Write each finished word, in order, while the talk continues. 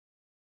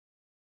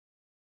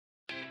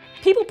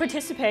People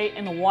participate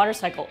in the water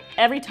cycle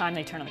every time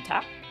they turn on the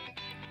tap,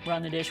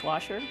 run the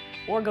dishwasher,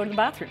 or go to the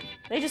bathroom.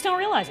 They just don't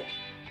realize it.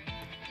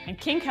 And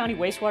King County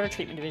Wastewater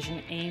Treatment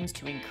Division aims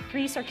to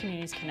increase our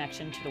community's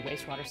connection to the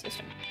wastewater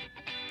system.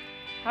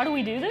 How do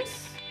we do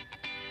this?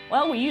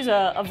 Well, we use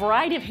a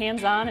variety of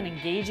hands-on and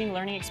engaging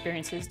learning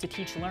experiences to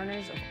teach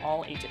learners of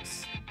all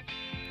ages.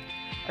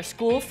 Our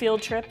school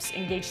field trips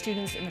engage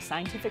students in the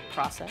scientific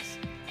process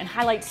and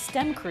highlight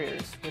STEM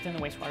careers within the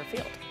wastewater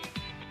field.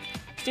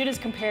 Students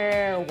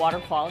compare water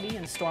quality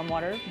and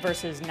stormwater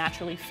versus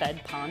naturally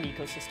fed pond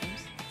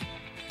ecosystems.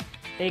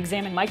 They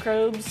examine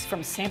microbes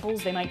from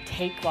samples they might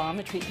take while on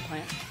the treatment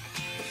plant.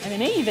 And they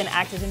may even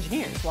act as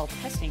engineers while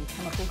testing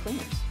chemical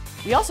cleaners.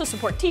 We also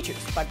support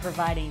teachers by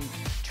providing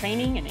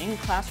training and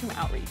in-classroom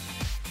outreach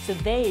so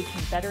they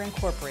can better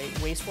incorporate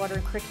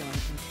wastewater curriculum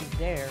into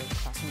their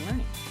classroom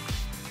learning.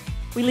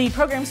 We lead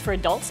programs for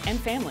adults and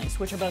families,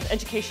 which are both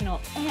educational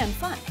and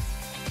fun.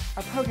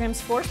 Our programs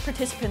force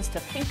participants to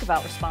think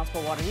about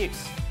responsible water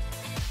use,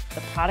 the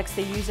products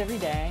they use every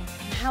day,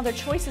 and how their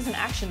choices and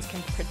actions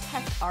can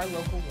protect our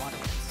local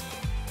waterways.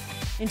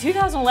 In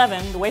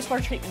 2011, the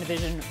Wastewater Treatment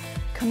Division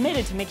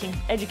committed to making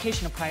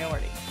education a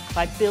priority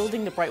by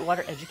building the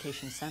Brightwater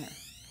Education Center.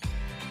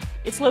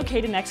 It's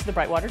located next to the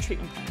Brightwater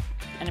Treatment Plant,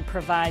 and it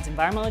provides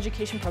environmental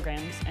education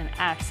programs and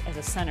acts as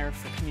a center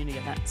for community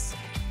events.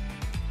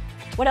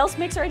 What else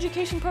makes our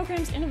education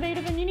programs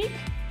innovative and unique?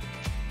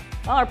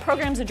 Well, our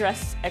programs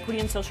address equity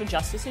and social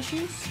justice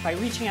issues by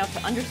reaching out to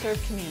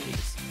underserved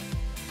communities.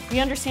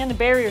 We understand the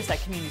barriers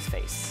that communities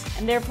face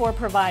and therefore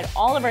provide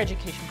all of our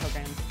education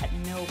programs at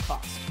no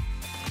cost.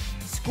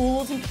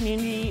 Schools and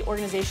community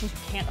organizations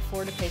who can't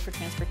afford to pay for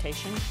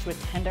transportation to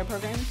attend our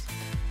programs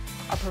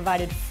are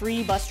provided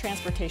free bus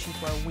transportation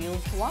through our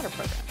Wheels to Water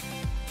program.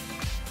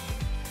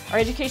 Our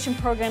education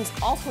programs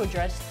also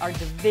address our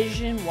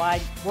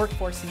division-wide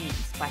workforce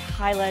needs by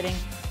highlighting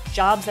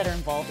jobs that are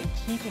involved in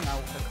keeping our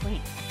water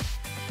clean.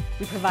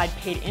 We provide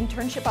paid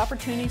internship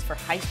opportunities for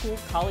high school,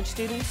 college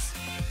students,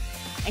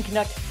 and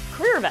conduct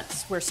career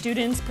events where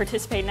students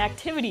participate in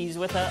activities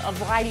with a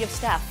variety of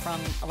staff from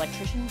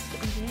electricians to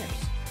engineers.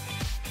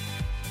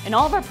 In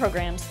all of our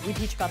programs, we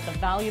teach about the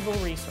valuable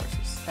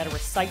resources that are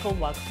recycled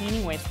while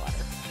cleaning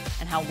wastewater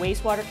and how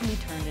wastewater can be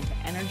turned into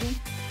energy,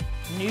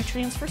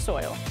 nutrients for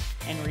soil,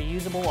 and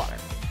reusable water.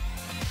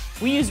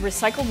 We use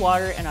recycled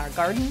water in our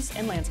gardens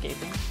and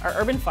landscaping, our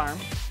urban farm,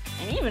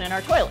 and even in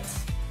our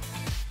toilets.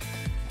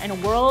 In a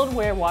world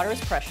where water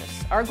is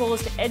precious, our goal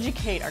is to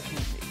educate our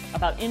community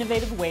about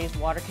innovative ways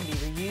water can be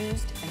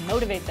reused and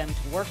motivate them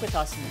to work with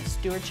us in the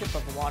stewardship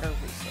of water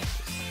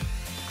resources.